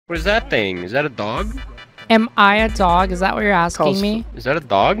What is that thing? Is that a dog? Am I a dog? Is that what you're asking me? Is that a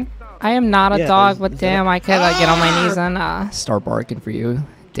dog? I am not a dog, but damn, I could get on my knees and start barking for you,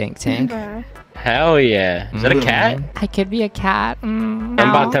 Dink Tank. Hell yeah. Is that a cat? I could be a cat. I'm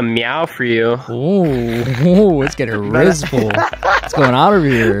about to meow for you. Ooh, it's getting rizzful. What's going on over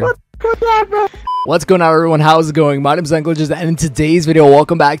here? What's going on, everyone? How's it going? My name is NGlitches, and in today's video,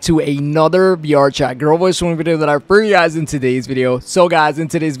 welcome back to another VRChat girl voice trolling video that I have for you guys in today's video. So guys, in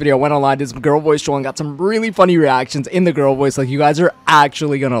today's video, I went online, did some girl voice trolling, got some really funny reactions in the girl voice. Like, you guys are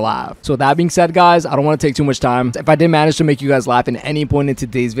actually gonna laugh. So with that being said, guys, I don't want to take too much time. If I did manage to make you guys laugh at any point in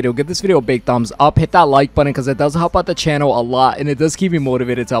today's video, give this video a big thumbs up, hit that like button, because it does help out the channel a lot, and it does keep me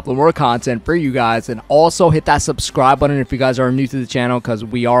motivated to upload more content for you guys. And also hit that subscribe button if you guys are new to the channel, because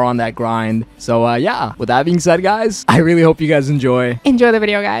we are on that grind. So yeah, with that being said, guys, I really hope you guys enjoy the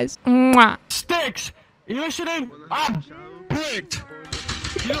video, guys. Mwah. Sticks, you listening? I'm picked.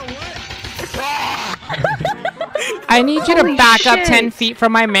 You know what? I need you to back up 10 feet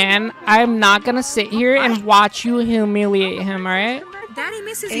from my man. I'm not gonna sit here and watch you humiliate him, alright? Daddy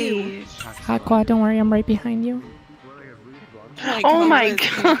misses you. Aqua, don't worry, I'm right behind you. Oh my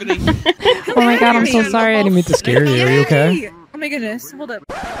god. Oh my god, I'm so sorry. I didn't mean to scare you. Are you okay? Oh my goodness, hold up.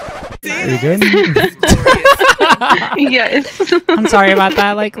 Are you good? Yes. I'm sorry about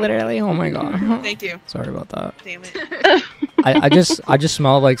that, like literally. Oh my god. Thank you. Sorry about that. Damn it. I just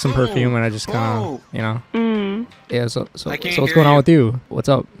smelled like some perfume and I just kind of, you know. Yeah, so what's going on with you? What's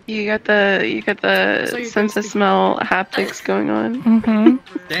up? You got the sense of smell haptics going on.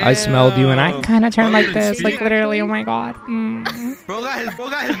 I smelled you and I kind of turned like this, like literally. Oh my god. Bro got his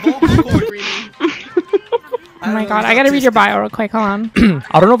vocal cord reading. Oh my god, I gotta read your bio real quick. Hold on.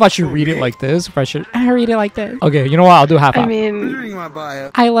 I don't know if I should read it like this, if I should read it like this. Okay, you know what? I'll do half. I mean,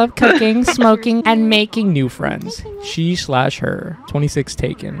 I love cooking, smoking, and making new friends. She/her. 26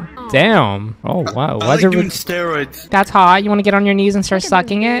 taken. Damn. Oh wow. I like doing steroids. That's hot. You want to get on your knees and start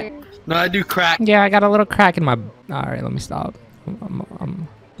sucking it? No, I do crack. Yeah, I got a little crack in my. All right, let me stop. I'm...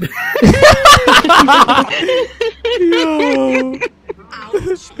 Yo.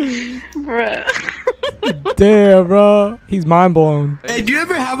 bruh. Damn, bro. He's mind blown. Hey, do you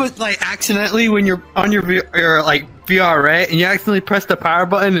ever have it like accidentally when you're on your VR, right? And you accidentally press the power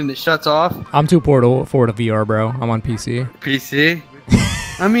button and it shuts off? I'm too poor to afford a VR, bro. I'm on PC. PC?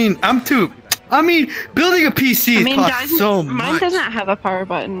 I mean, building a PC costs so much. Mine doesn't have a power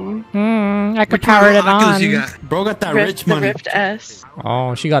button. I could power it on. You got? Bro got that rich money. The Rift S.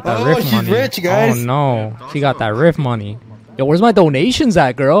 Oh, she got that Rift money. She's rich, guys. Oh no, she got that Rift money. Yo, where's my donations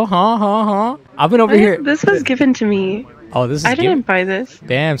at, girl? Huh? I've been over here. This was given to me. Oh, this is. I didn't buy this.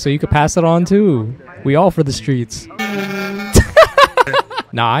 Damn, so you could pass it on too. We all for the streets.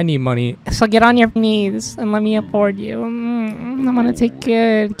 Nah, I need money. So get on your knees and let me afford you. I'm gonna take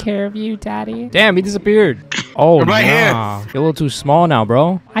good care of you, daddy. Damn, he disappeared. Oh, right here. You're a little too small now,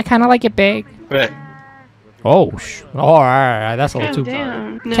 bro. I kind of like it big. Right. Oh, all right. That's a little too.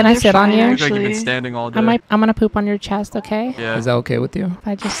 Damn. No, Can I sit on you? Looks like you've been standing all day. I'm gonna poop on your chest, okay? Yeah. Is that okay with you? If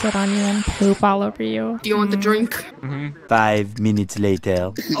I just sit on you and poop all over you. Do you want the drink? 5 minutes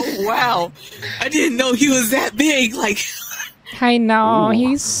later. Oh wow. I didn't know he was that big. Like I know,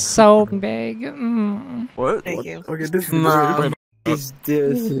 he's so big. What? Thank you. Okay, this is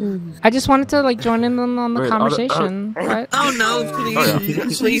this. I just wanted to like join in on the conversation. What? oh no,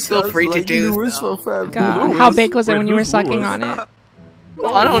 please feel free to do so. God, how big was it when you were sucking on it?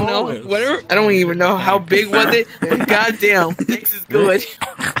 Well, I don't know. Whatever. I don't even know how big was it. But goddamn, this is good.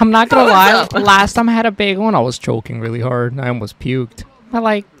 I'm not gonna lie. Last time I had a big one, I was choking really hard. I almost puked. But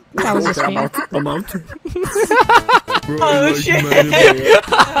like, that was just me. Oh shit!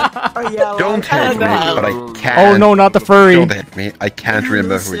 Don't hit me, but I can't. Oh no, not the furry. Don't hit me. I can't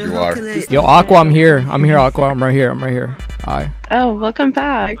remember who you are. Yo, Aqua, I'm here. Aqua. I'm right here. Hi. Oh, welcome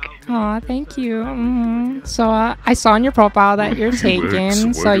back. Aw, thank you. So I saw on your profile that you're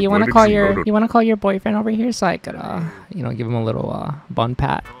taken. So you wanna call your boyfriend over here so I could you know, give him a little bun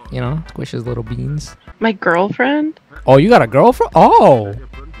pat. You know, squish his little beans. My girlfriend? Oh, you got a girlfriend? Oh,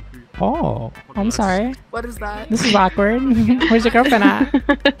 I'm sorry. What is that? This is awkward. Where's your girlfriend at?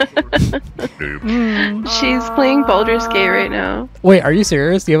 She's playing Baldur's Gate right now. Wait, are you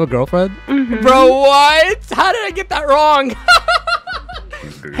serious? Do you have a girlfriend? Bro, what? How did I get that wrong?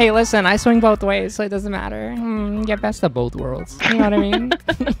 Hey, listen, I swing both ways, so it doesn't matter. Get best of both worlds. You know what I mean?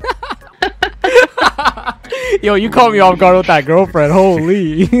 Yo, you caught me off guard with that girlfriend.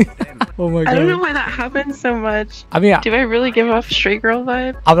 Holy. Oh my god. I don't know why that happens so much. I mean, do I really give off straight girl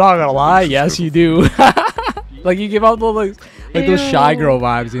vibe? I'm not gonna lie. Yes, you do. Like, you give out those like those shy girl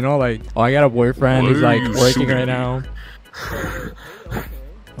vibes, you know? Like, oh, I got a boyfriend. He's like working right now.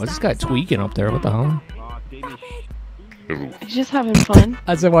 What's this guy tweaking up there? What the hell? He's just having fun.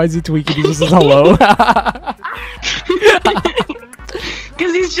 I said, why is he tweaking? He just says hello.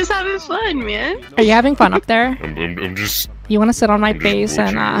 Because he's just having fun, man. Are you having fun up there? I'm just. You want to sit on my face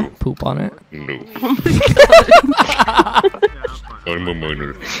watching and Poop on it. No. Oh my god. I'm a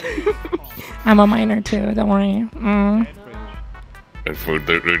minor. I'm a minor too. Don't worry. I find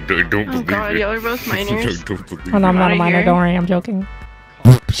that I don't Oh believe god, it. y'all are both minors. I don't believe Oh no, I'm it. not a Outta minor. here. Don't worry. I'm joking.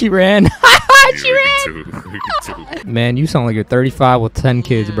 She ran. She ran. Man, you sound like you're 35 with 10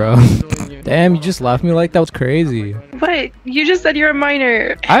 kids, bro. Damn, you just left me like that. Was crazy. What? You just said you're a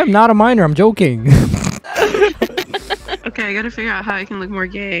minor. I am not a minor. I'm joking. Okay, I gotta figure out how I can look more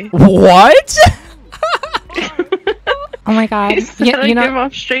gay. What? Oh my god. I said I You give know,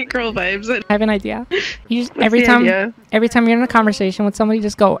 off straight girl vibes. I have an idea. You just, What's every the time idea? you're in a conversation with somebody,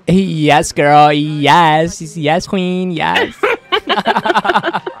 just go, hey, yes, girl, yes, yes, queen, yes.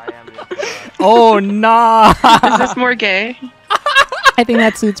 Oh, nah. Is this more gay? I think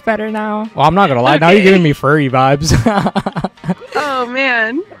that suits better now. Well, I'm not gonna lie. Now you're giving me furry vibes. Oh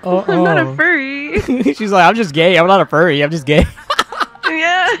man. Oh, I'm not oh. a furry. She's like, I'm just gay. I'm not a furry. I'm just gay.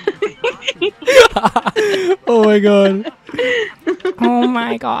 Yeah. Oh my god. Oh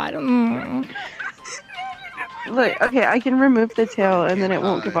my god. Look, okay, I can remove the tail and then it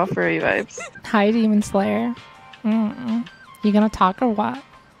won't give off furry vibes. Hi, Demon Slayer. You gonna talk or what?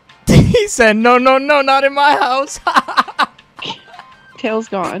 He said, no, no, no, not in my house. Tail's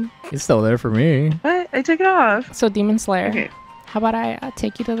gone. It's still there for me. What? I took it off. So, Demon Slayer, Okay. how about I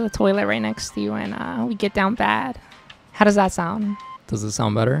take you to the toilet right next to you and we get down bad? How does that sound? Does it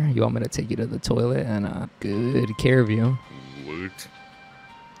sound better? You want me to take you to the toilet and good care of you? What?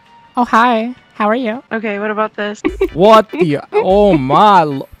 Oh, hi. How are you? Okay, what about this? What the? Oh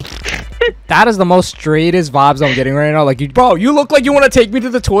my. That is the most straightest vibes I'm getting right now. Like, bro, you look like you want to take me to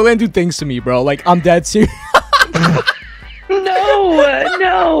the toilet and do things to me, bro. Like, I'm dead serious. No.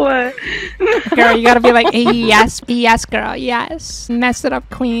 Girl, you gotta be like, hey, yes, yes, girl, yes. Mess it up,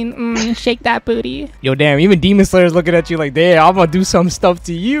 queen. Shake that booty. Yo, damn, even Demon Slayer's looking at you like, damn, I'm gonna do some stuff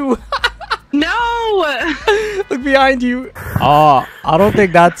to you. No! Look behind you. Oh, I don't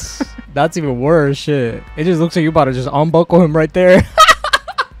think that's even worse. Shit. It just looks like you about to just unbuckle him right there.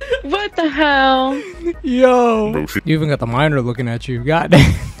 What the hell? Yo. No shit. You even got the minor looking at you. God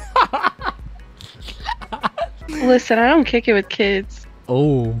damn. Listen, I don't kick it with kids.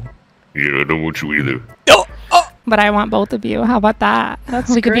 Oh. Yeah, I don't want you either. Oh. Oh. But I want both of you. How about that? That's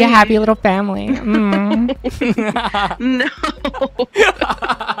we could be a great. happy little family. No. No.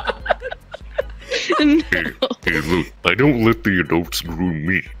 Hey, look, I don't let the adults groom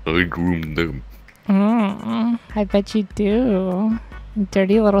me. I groom them. I bet you do.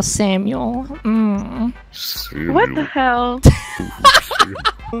 Dirty little Samuel. Samuel. What the hell?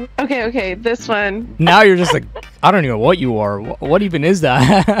 Okay, this one. Now you're just like, I don't even know what you are. What even is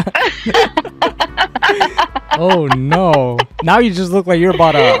that? Oh no. Now you just look like you're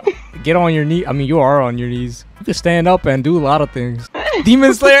about to get on your knee. I mean, you are on your knees. You can stand up and do a lot of things.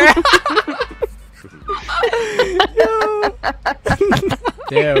 Demon Slayer. Yo.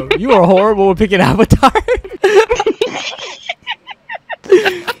 Damn, you are horrible with picking Avatar.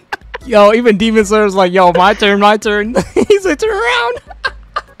 Yo, even Demon Slayer's like, yo, my turn. He's like, turn around.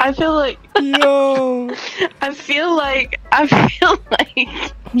 I feel like I feel like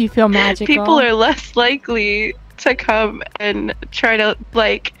You feel magical. people are less likely to come and try to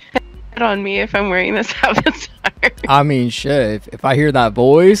like hit on me if I'm wearing this avatar. I mean, shit. If I hear that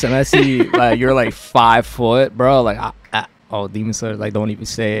voice and I see like you're like 5 foot, bro, like, oh, Demon Slayer, like, don't even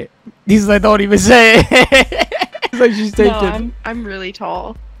say it. He's like, don't even say it. It's like she's taking. No, I'm really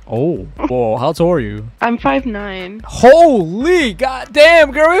tall. Oh, whoa, how tall are you? I'm 5'9". Holy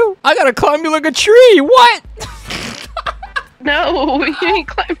goddamn, girl! I gotta climb you like a tree. What? No, you ain't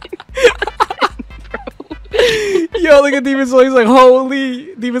climbing. Yo, look at Demon Slayer. He's like,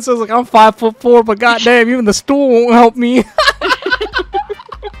 holy. Demon Slayer's like, I'm 5'4", but goddamn, even the stool won't help me.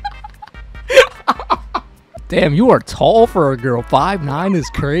 Damn, you are tall for a girl. 5'9" is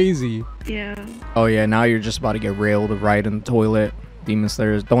crazy. Yeah. Oh yeah, now you're just about to get railed right in the toilet. Demon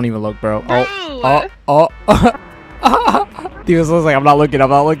Slayers, don't even look, bro. Bro. Oh. Demon Slayer's like, I'm not looking.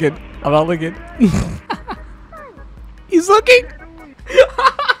 He's looking.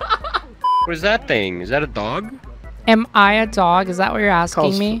 What is that thing? Is that a dog? Am I a dog? Is that what you're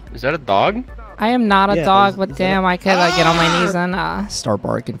asking me? Is that a dog? I am not a Yeah, dog, is but that damn, I could get on my knees and Start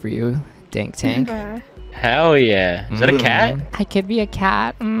barking for you, Dank Tank. Hell yeah. Is that a cat? I could be a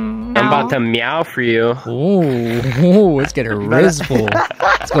cat. I'm about to meow for you. Ooh, it's getting rizful.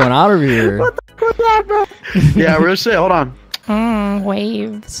 What's going on over here? Yeah, real shit. Hold on.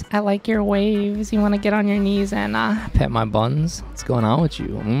 Waves. I like your waves. You want to get on your knees and Pet my buns. What's going on with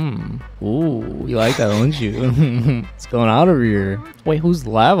you? Ooh, you like that, don't you? What's going on over here? Wait, who's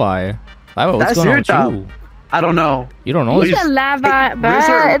Levi? Levi, what's That's going on your with job. you? I don't know. You don't know? Please. It's a lava, but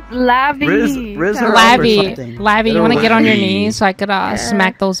it's Lavi. Riz her up or Lavi, something. Lavi, you want to get on your Lavi. knees so I could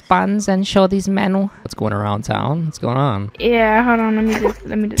smack those buns and show these men? What's going around town? What's going on? Yeah, hold on.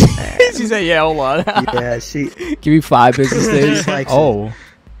 Let me just. She said, "Yeah, hold on." Yeah, she. Give me 5 business days. likes Oh,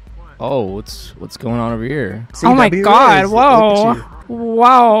 what's going on over here? Oh my CW God! is- Whoa, look at you.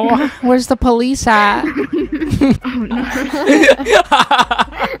 whoa! Where's the police at?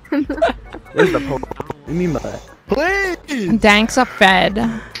 Where's the police? What do you mean by that? Please. Dank's a fed.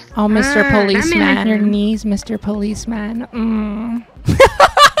 Oh, Mr. that Policeman, your man- knees, Mr. Policeman.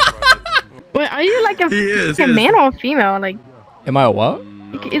 Wait, are you like a, is, a he is. man or a female? Like, Am I a what?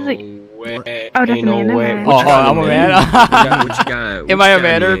 is it? Way. Oh, that's Ain't no a man, way. never What mind. you I'm a got, man. What you got? Am I a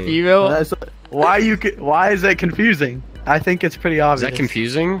man or a female? Why is that confusing? I think it's pretty Is obvious. that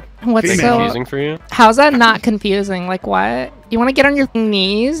confusing? What's Is that so? confusing for you? How's that not confusing? Like what? You want to get on your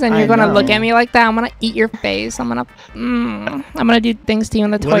knees and I you're gonna look know. at me like that? I'm gonna eat your face. I'm gonna do things to you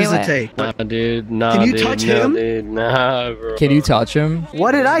in the What toilet. does it take? Nah, dude. Nah, Can you dude. touch no, him? Dude. Nah, bro. Can you touch him?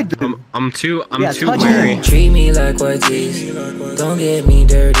 What did I do? I'm too Yeah, too touch wary. him. Treat me like what is. Don't get me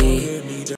dirty.